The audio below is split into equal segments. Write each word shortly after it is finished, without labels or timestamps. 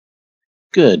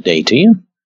Good day to you.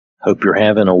 Hope you're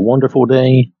having a wonderful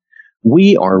day.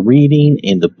 We are reading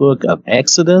in the book of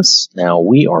Exodus. Now,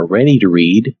 we are ready to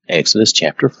read Exodus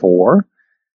chapter 4.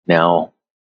 Now,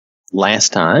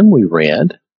 last time we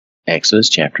read Exodus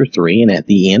chapter 3, and at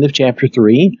the end of chapter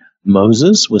 3,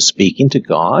 Moses was speaking to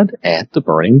God at the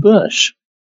burning bush.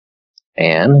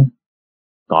 And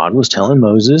God was telling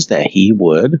Moses that he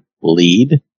would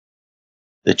lead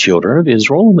the children of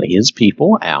Israel, his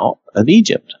people, out of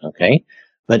Egypt. Okay?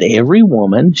 But every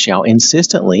woman shall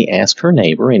insistently ask her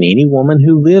neighbor and any woman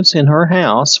who lives in her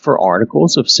house for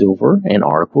articles of silver and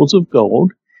articles of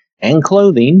gold and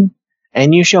clothing,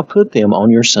 and you shall put them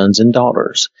on your sons and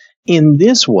daughters. In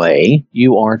this way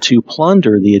you are to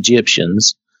plunder the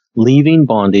Egyptians, leaving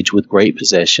bondage with great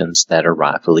possessions that are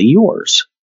rightfully yours.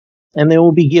 And they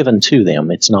will be given to them.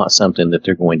 It's not something that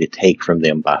they're going to take from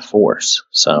them by force.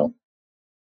 So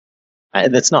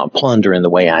that's not plunder in the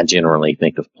way I generally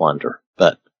think of plunder,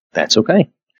 but that's okay.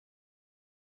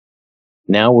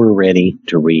 Now we're ready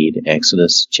to read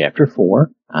Exodus chapter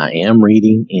 4. I am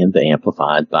reading in the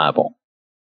Amplified Bible.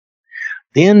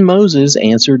 Then Moses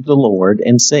answered the Lord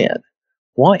and said,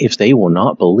 "What if they will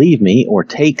not believe me or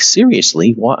take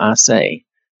seriously what I say?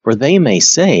 For they may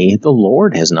say, the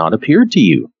Lord has not appeared to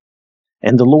you."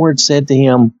 And the Lord said to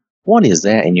him, "What is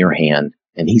that in your hand?"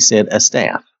 And he said, "A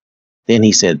staff." Then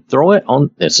he said, "Throw it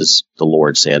on," this is the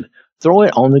Lord said, "throw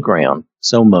it on the ground."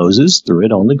 So Moses threw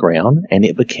it on the ground, and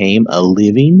it became a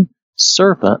living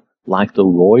serpent like the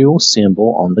royal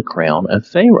symbol on the crown of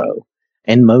Pharaoh.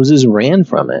 And Moses ran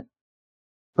from it.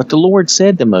 But the Lord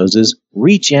said to Moses,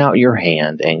 "Reach out your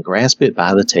hand and grasp it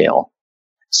by the tail."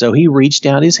 So he reached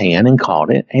out his hand and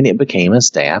caught it, and it became a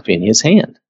staff in his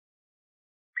hand.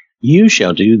 "You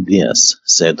shall do this,"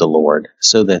 said the Lord,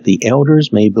 "so that the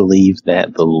elders may believe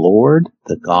that the Lord,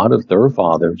 the God of their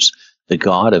fathers, the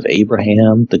God of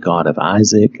Abraham, the God of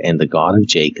Isaac, and the God of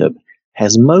Jacob,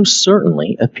 has most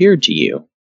certainly appeared to you."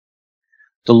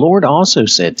 The Lord also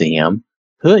said to him,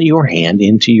 "Put your hand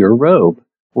into your robe,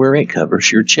 where it covers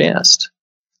your chest."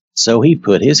 So he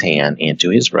put his hand into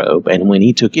his robe, and when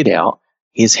he took it out,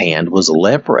 his hand was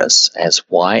leprous, as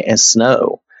white as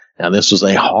snow. Now, this was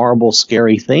a horrible,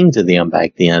 scary thing to them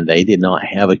back then. They did not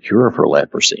have a cure for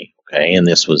leprosy, okay? And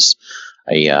this was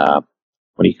a,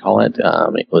 what do you call it?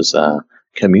 It was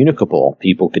communicable.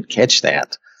 People could catch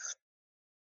that.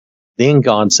 Then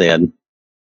God said,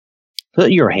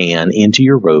 "Put your hand into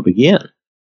your robe again."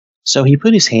 So he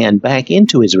put his hand back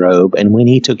into his robe, and when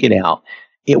he took it out,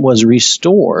 it was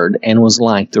restored and was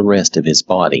like the rest of his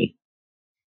body.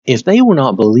 If they will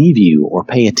not believe you or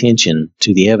pay attention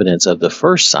to the evidence of the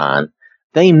first sign,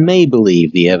 they may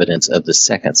believe the evidence of the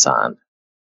second sign.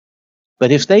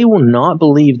 But if they will not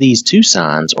believe these two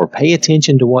signs or pay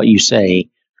attention to what you say,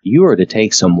 you are to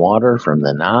take some water from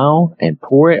the Nile and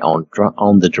pour it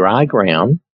on the dry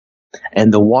ground,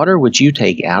 and the water which you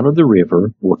take out of the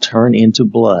river will turn into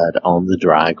blood on the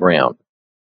dry ground.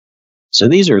 So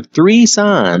these are three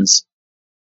signs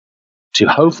to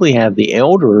hopefully have the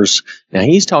elders, now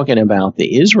he's talking about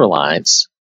the Israelites,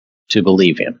 to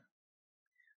believe him.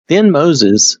 Then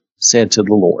Moses said to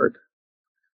the Lord,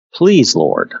 "Please,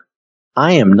 Lord,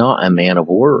 I am not a man of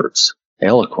words,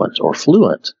 eloquent or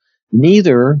fluent,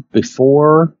 neither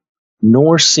before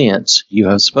nor since you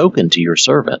have spoken to your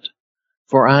servant,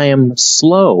 for I am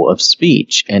slow of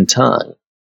speech and tongue."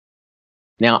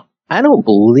 Now, I don't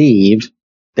believe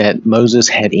that Moses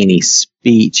had any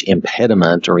speech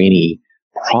impediment or any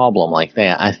problem like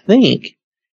that. I think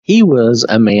he was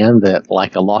a man that,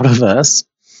 like a lot of us,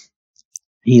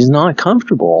 he's not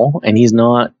comfortable and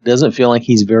doesn't feel like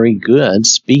he's very good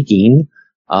speaking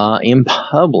in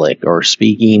public or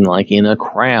speaking like in a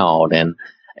crowd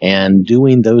and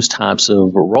doing those types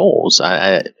of roles.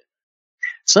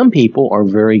 Some people are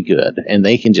very good and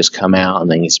they can just come out and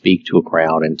they can speak to a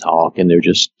crowd and talk, and they're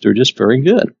just very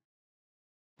good.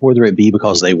 Whether it be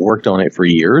because they worked on it for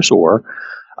years or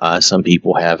some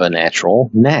people have a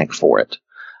natural knack for it.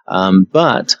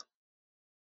 But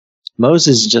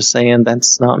Moses is just saying,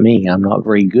 that's not me. I'm not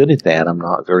very good at that. I'm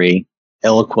not very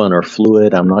eloquent or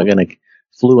fluent. I'm not going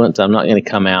to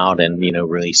come out and,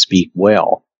 really speak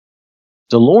well.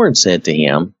 The Lord said to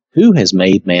him, "Who has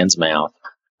made man's mouth?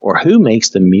 Or who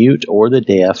makes the mute or the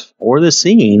deaf or the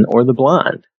seeing or the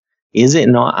blind? Is it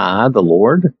not I, the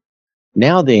Lord?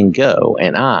 Now then go,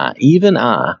 and I, even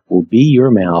I, will be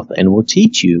your mouth and will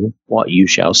teach you what you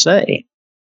shall say."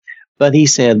 But he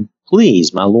said,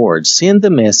 "Please, my Lord, send the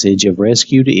message of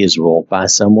rescue to Israel by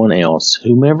someone else,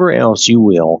 whomever else you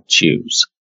will choose."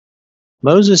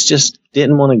 Moses just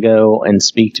didn't want to go and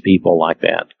speak to people like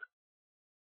that.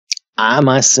 I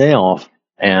myself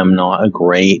am not a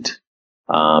great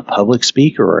public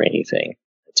speaker or anything.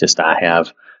 Just I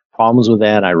have problems with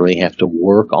that. I really have to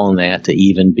work on that to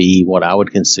even be what I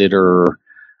would consider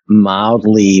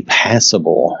mildly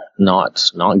passable,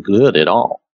 not good at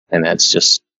all. And that's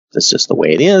just the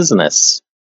way it is, and that's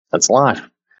life.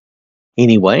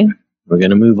 Anyway, we're going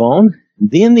to move on.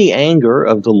 Then the anger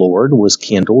of the Lord was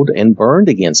kindled and burned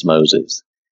against Moses.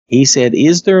 He said,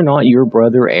 "Is there not your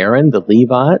brother Aaron the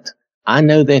Levite? I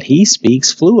know that he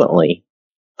speaks fluently.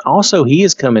 Also, he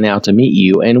is coming out to meet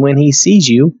you, and when he sees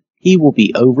you, he will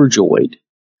be overjoyed.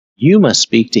 You must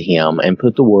speak to him and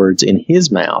put the words in his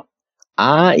mouth.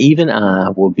 Even I,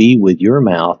 will be with your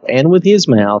mouth and with his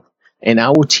mouth, and I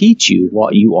will teach you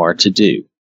what you are to do.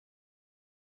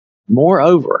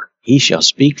 Moreover, he shall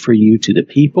speak for you to the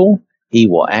people. He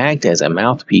will act as a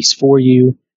mouthpiece for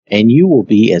you, and you will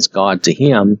be as God to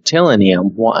him, telling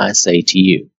him what I say to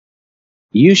you.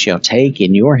 You shall take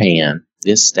in your hand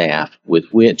this staff with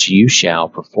which you shall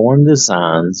perform the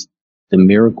signs, the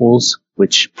miracles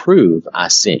which prove I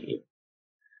sent you."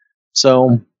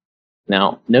 So,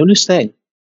 now notice that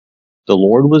the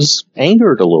Lord was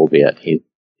angered a little bit. He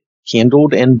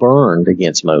kindled and burned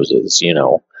against Moses,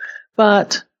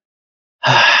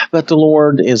 But the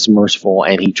Lord is merciful,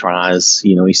 and he tries,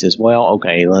 he says, well,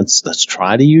 okay, let's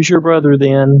try to use your brother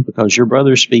then, because your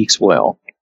brother speaks well.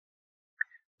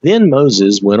 Then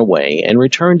Moses went away and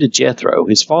returned to Jethro,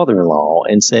 his father-in-law,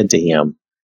 and said to him,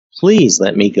 "Please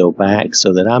let me go back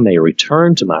so that I may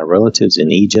return to my relatives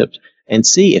in Egypt and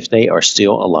see if they are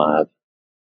still alive."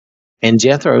 And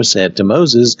Jethro said to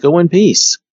Moses, "Go in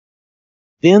peace."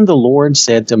 Then the Lord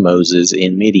said to Moses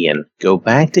in Midian, "Go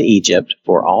back to Egypt,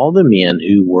 for all the men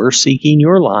who were seeking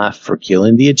your life for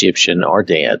killing the Egyptian are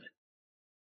dead."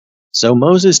 So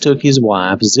Moses took his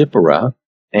wife Zipporah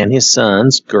and his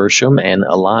sons Gershom and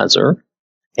Eliezer,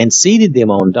 and seated them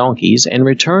on donkeys, and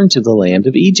returned to the land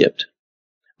of Egypt.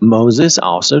 Moses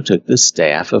also took the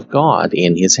staff of God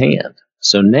in his hand.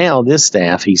 So now this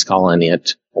staff, he's calling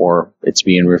it, or it's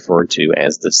being referred to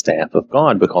as the staff of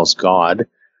God, because God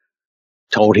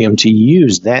told him to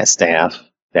use that staff.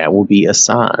 That will be a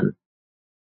sign.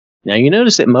 Now you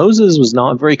notice that Moses was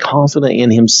not very confident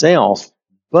in himself,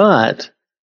 but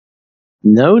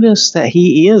notice that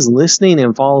he is listening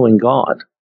and following God.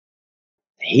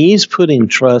 He's putting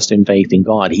trust and faith in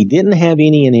God. He didn't have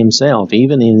any in himself,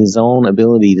 even in his own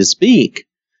ability to speak.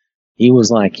 He was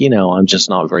like, I'm just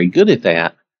not very good at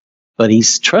that. But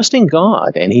he's trusting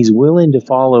God, and he's willing to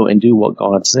follow and do what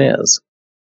God says.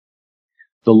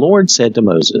 The Lord said to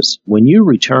Moses, "When you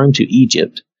return to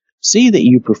Egypt, see that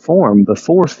you perform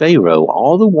before Pharaoh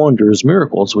all the wonders,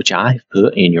 miracles which I have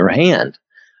put in your hand.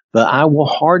 But I will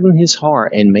harden his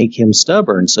heart and make him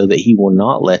stubborn, so that he will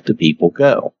not let the people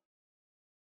go.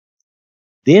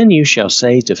 Then you shall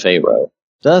say to Pharaoh,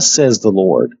 'Thus says the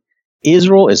Lord,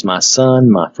 Israel is my son,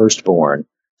 my firstborn.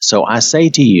 So I say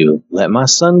to you, let my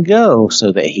son go,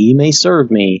 so that he may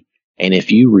serve me. And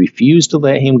if you refuse to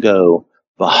let him go,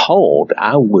 behold,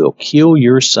 I will kill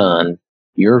your son,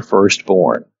 your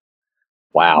firstborn.'"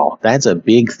 Wow, that's a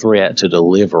big threat to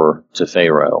deliver to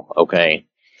Pharaoh, okay?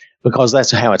 Because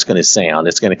that's how it's going to sound.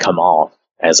 It's going to come off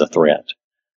as a threat.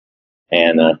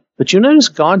 But you notice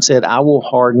God said, "I will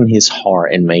harden his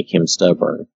heart and make him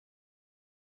stubborn."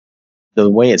 The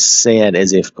way it's said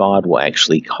as if God will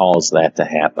actually cause that to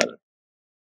happen.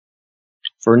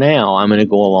 For now, I'm going to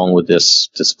go along with this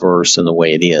verse and the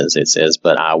way it is. It says,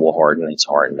 "But I will harden his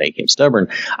heart and make him stubborn."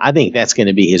 I think that's going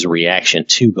to be his reaction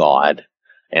to God.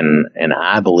 And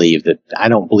I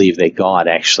don't believe that God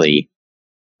actually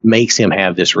makes him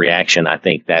have this reaction. I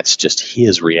think that's just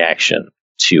his reaction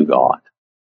to God.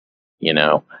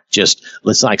 Just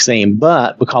it's like saying,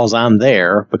 but because I'm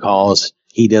there, because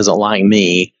he doesn't like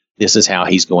me, this is how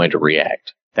he's going to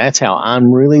react. That's how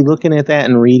I'm really looking at that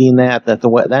and reading that.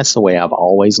 That's the way I've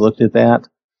always looked at that.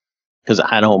 Because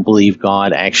I don't believe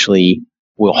God actually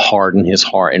will harden his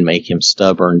heart and make him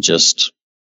stubborn just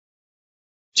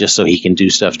so he can do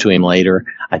stuff to him later.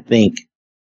 I think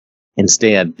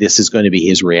instead, this is going to be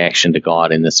his reaction to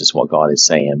God, and this is what God is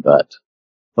saying.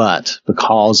 But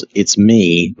because it's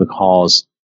me, because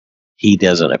he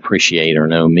doesn't appreciate or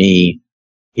know me,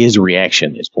 his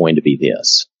reaction is going to be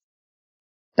this.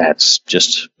 That's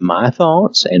just my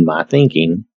thoughts and my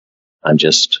thinking. I'm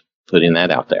just putting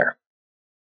that out there.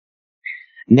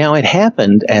 Now it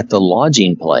happened at the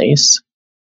lodging place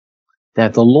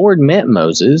that the Lord met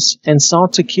Moses and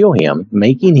sought to kill him,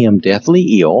 making him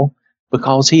deathly ill,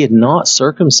 because he had not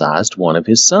circumcised one of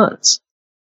his sons.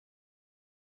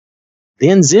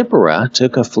 Then Zipporah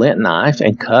took a flint knife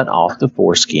and cut off the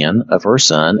foreskin of her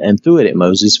son and threw it at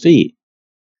Moses' feet,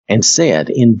 and said,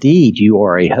 "Indeed, you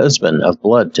are a husband of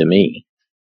blood to me.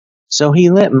 So he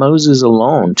let Moses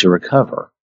alone to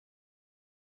recover.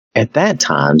 At that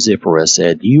time, Zipporah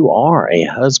said, "You are a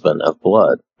husband of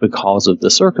blood because of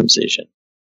the circumcision."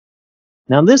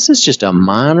 Now, this is just a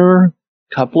minor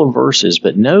couple of verses,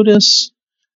 but notice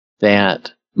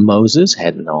that Moses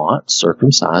had not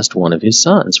circumcised one of his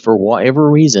sons for whatever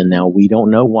reason. Now, we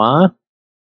don't know why.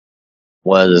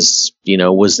 Was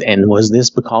this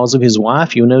because of his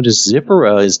wife? You'll notice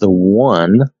Zipporah is the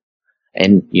one,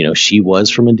 and, she was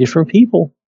from a different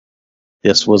people.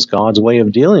 This was God's way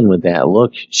of dealing with that.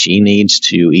 Look, she needs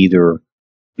to either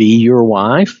be your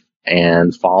wife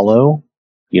and follow,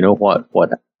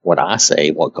 what I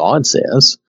say, what God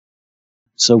says.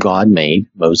 So God made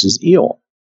Moses ill.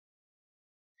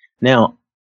 Now,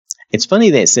 it's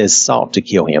funny that it says sought to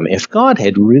kill him. If God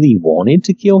had really wanted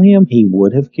to kill him, he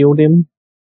would have killed him.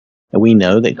 And we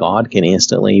know that God can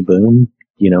instantly, boom,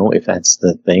 if that's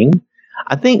the thing.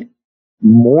 I think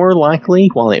more likely,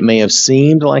 while it may have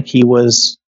seemed like he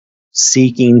was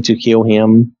seeking to kill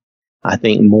him, I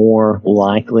think more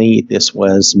likely this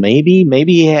was maybe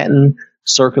he hadn't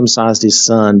circumcised his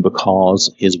son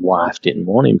because his wife didn't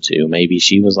want him to. Maybe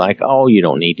she was like, "Oh, you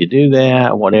don't need to do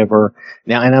that," whatever.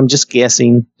 Now, and I'm just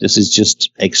guessing, this is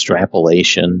just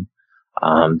extrapolation.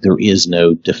 There is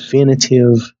no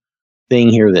definitive thing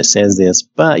here that says this,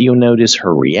 but you'll notice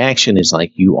her reaction is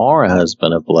like, "You are a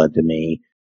husband of blood to me."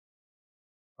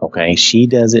 Okay, she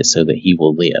does it so that he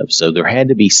will live. So there had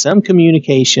to be some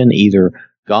communication. Either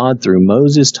God through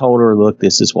Moses told her, "Look,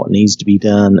 this is what needs to be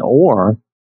done," or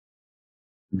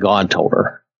God told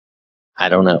her. I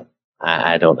don't know.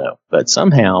 I don't know. But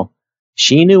somehow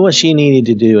she knew what she needed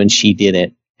to do and she did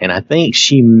it. And I think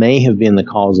she may have been the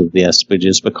cause of this, but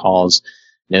just because,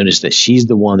 notice that she's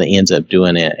the one that ends up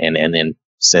doing it and then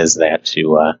says that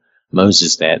to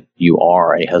Moses, that you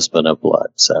are a husband of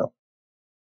blood. So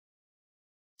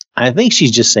I think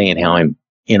she's just saying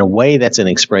in a way, that's an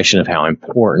expression of how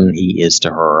important he is to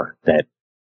her, that,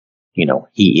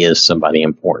 he is somebody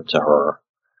important to her.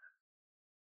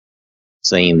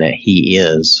 Saying that he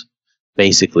is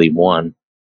basically one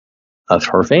of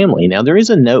her family. Now, there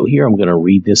is a note here. I'm going to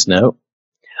read this note.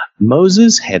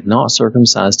 Moses had not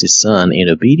circumcised his son in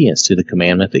obedience to the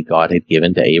commandment that God had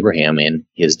given to Abraham and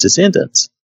his descendants.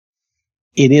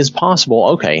 It is possible,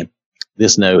 okay,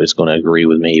 this note is going to agree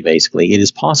with me, basically. It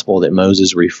is possible that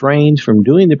Moses refrained from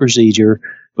doing the procedure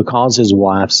because his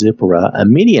wife, Zipporah, a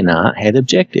Midianite, had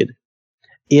objected.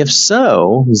 If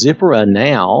so, Zipporah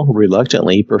now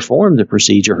reluctantly performed the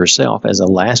procedure herself as a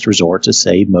last resort to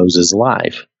save Moses'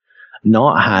 life,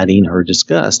 not hiding her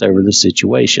disgust over the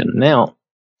situation. Now,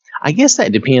 I guess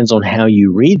that depends on how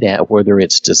you read that, whether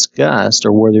it's disgust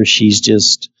or whether she's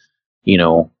just,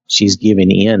 she's giving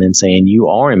in and saying, "You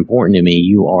are important to me.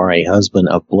 You are a husband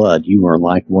of blood. You are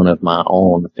like one of my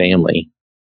own family."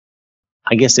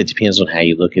 I guess it depends on how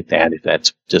you look at that, if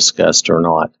that's disgust or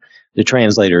not. The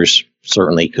translators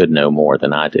certainly could know more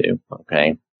than I do,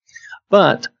 okay?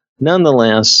 But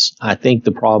nonetheless, I think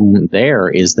the problem there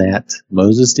is that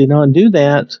Moses did not do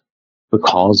that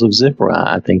because of Zipporah.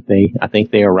 I think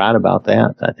they are right about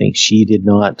that. I think she did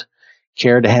not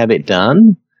care to have it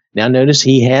done. Now, notice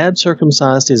he had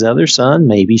circumcised his other son.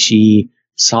 Maybe she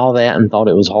saw that and thought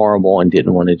it was horrible and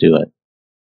didn't want to do it.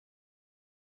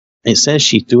 It says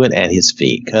she threw it at his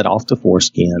feet, cut off the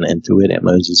foreskin and threw it at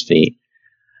Moses' feet.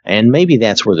 And maybe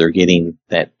that's where they're getting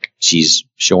that she's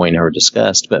showing her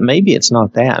disgust. But maybe it's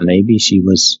not that. Maybe she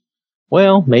was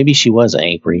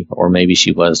angry, or maybe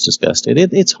she was disgusted.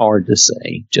 It's hard to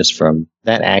say. Just from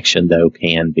that action, though,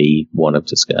 can be one of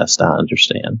disgust. I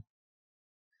understand.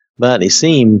 But it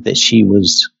seemed that she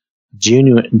was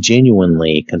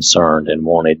genuinely concerned and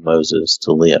wanted Moses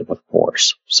to live, of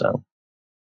course. So,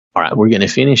 all right, we're going to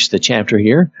finish the chapter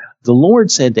here. The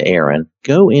Lord said to Aaron,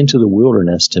 "Go into the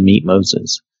wilderness to meet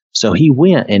Moses." So he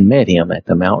went and met him at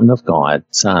the mountain of God,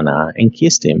 Sinai, and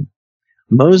kissed him.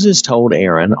 Moses told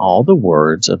Aaron all the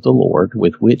words of the Lord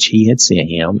with which he had sent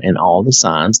him and all the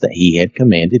signs that he had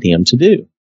commanded him to do.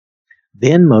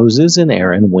 Then Moses and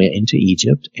Aaron went into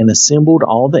Egypt and assembled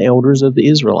all the elders of the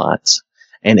Israelites.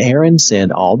 And Aaron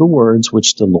said all the words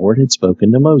which the Lord had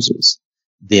spoken to Moses.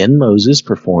 Then Moses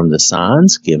performed the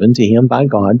signs given to him by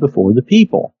God before the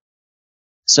people.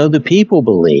 So the people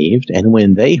believed, and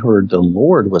when they heard the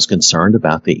Lord was concerned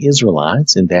about the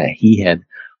Israelites and that he had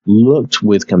looked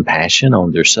with compassion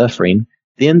on their suffering,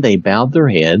 then they bowed their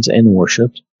heads and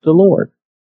worshipped the Lord.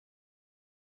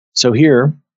 So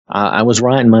here, I was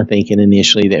right in my thinking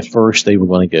initially that first they were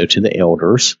going to go to the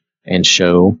elders and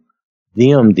show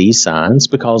them these signs,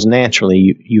 because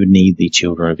naturally you would need the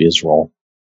children of Israel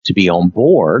to be on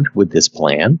board with this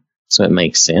plan. So it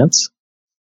makes sense.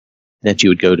 that you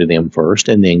would go to them first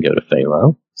and then go to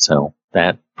Pharaoh. So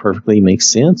that perfectly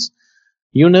makes sense.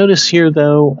 You'll notice here,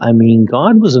 though,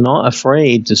 God was not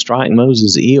afraid to strike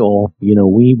Moses ill.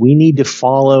 We need to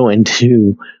follow and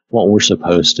do what we're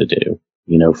supposed to do,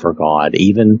 for God.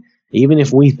 Even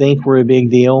if we think we're a big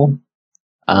deal,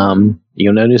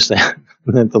 you'll notice that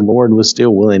the Lord was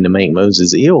still willing to make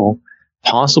Moses ill,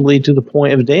 possibly to the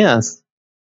point of death.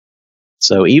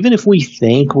 So even if we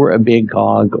think we're a big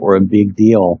cog or a big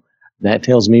deal, that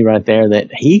tells me right there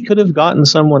that he could have gotten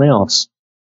someone else.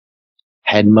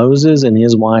 Had Moses and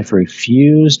his wife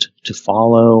refused to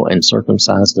follow and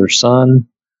circumcise their son,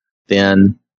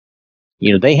 then,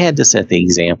 they had to set the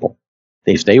example.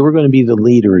 If they were going to be the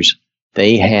leaders,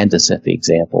 they had to set the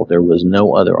example. There was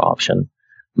no other option.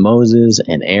 Moses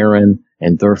and Aaron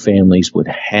and their families would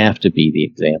have to be the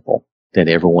example that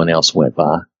everyone else went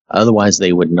by. Otherwise,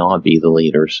 they would not be the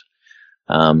leaders.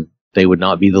 They would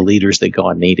not be the leaders that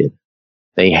God needed.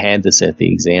 They had to set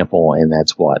the example, and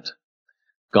that's what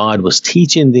God was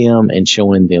teaching them and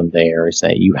showing them there, is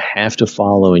that you have to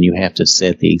follow and you have to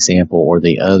set the example, or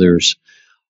the others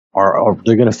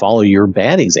they're going to follow your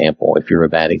bad example if you're a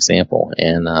bad example.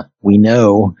 And we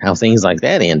know how things like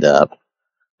that end up.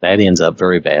 That ends up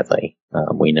very badly.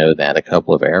 We know that a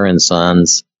couple of Aaron's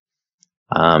sons,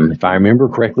 if I remember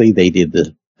correctly,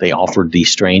 they offered the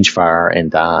strange fire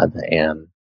and died. And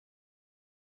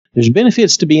there's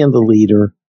benefits to being the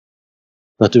leader,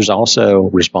 but there's also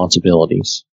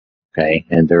responsibilities. Okay.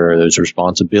 And those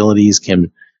responsibilities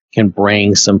can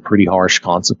bring some pretty harsh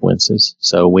consequences.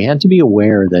 So we have to be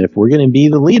aware that if we're going to be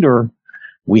the leader,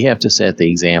 we have to set the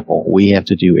example. We have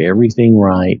to do everything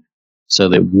right so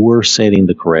that we're setting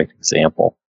the correct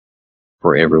example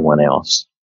for everyone else.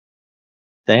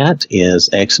 That is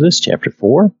Exodus chapter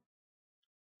 4.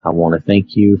 I want to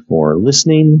thank you for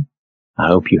listening. I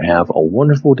hope you have a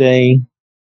wonderful day.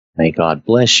 May God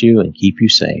bless you and keep you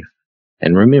safe.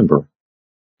 And remember,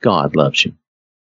 God loves you.